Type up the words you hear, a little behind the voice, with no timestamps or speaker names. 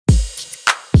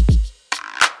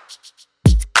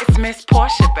Miss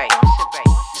Portia, baby.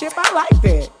 Chip, I like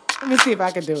that. Let me see if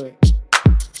I can do it.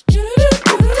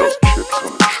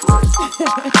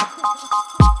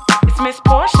 It's Miss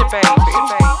Portia, baby.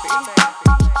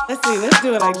 Let's see, let's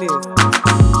do it like this.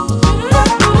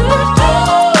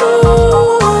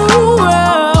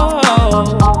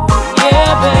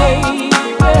 Yeah, baby.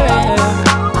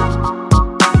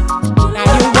 Now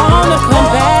you wanna come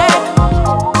back,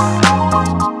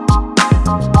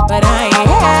 but I ain't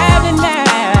having that.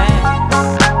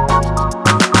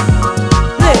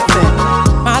 Listen,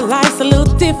 my life's a little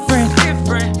different.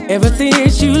 Ever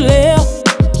since you left,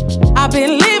 I've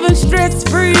been living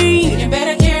stress-free. Taking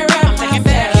better care of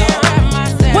myself.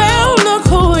 Well, look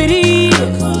who it is.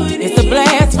 It's a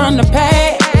blast from the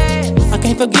past. I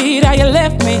can't forget how you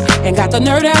left me and got the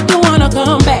nerve that you wanna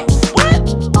come back. What?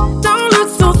 Don't look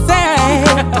so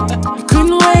sad. You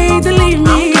couldn't wait to leave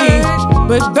me.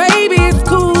 But baby, it's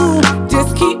cool.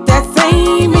 Just keep that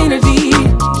same energy.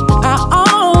 I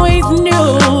always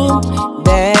knew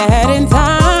that in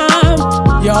time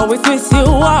you always miss your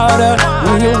water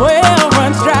when your well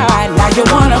runs dry. Now you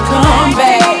wanna come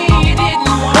back.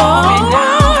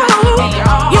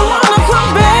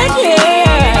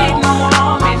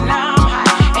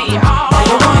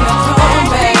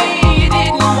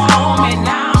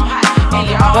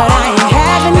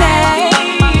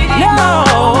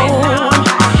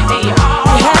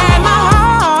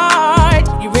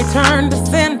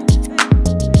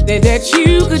 That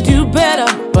you could do better,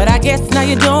 but I guess now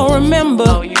you don't remember.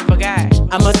 Oh, you forgot.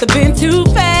 I must have been too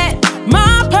fat.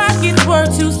 My pockets were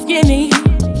too skinny.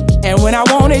 And when I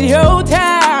wanted your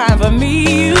time, for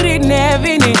me, you didn't have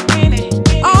any.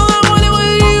 All I wanted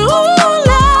was you,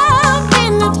 love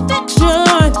and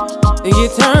affection. You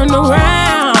turned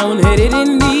around, headed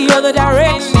in the other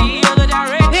direction.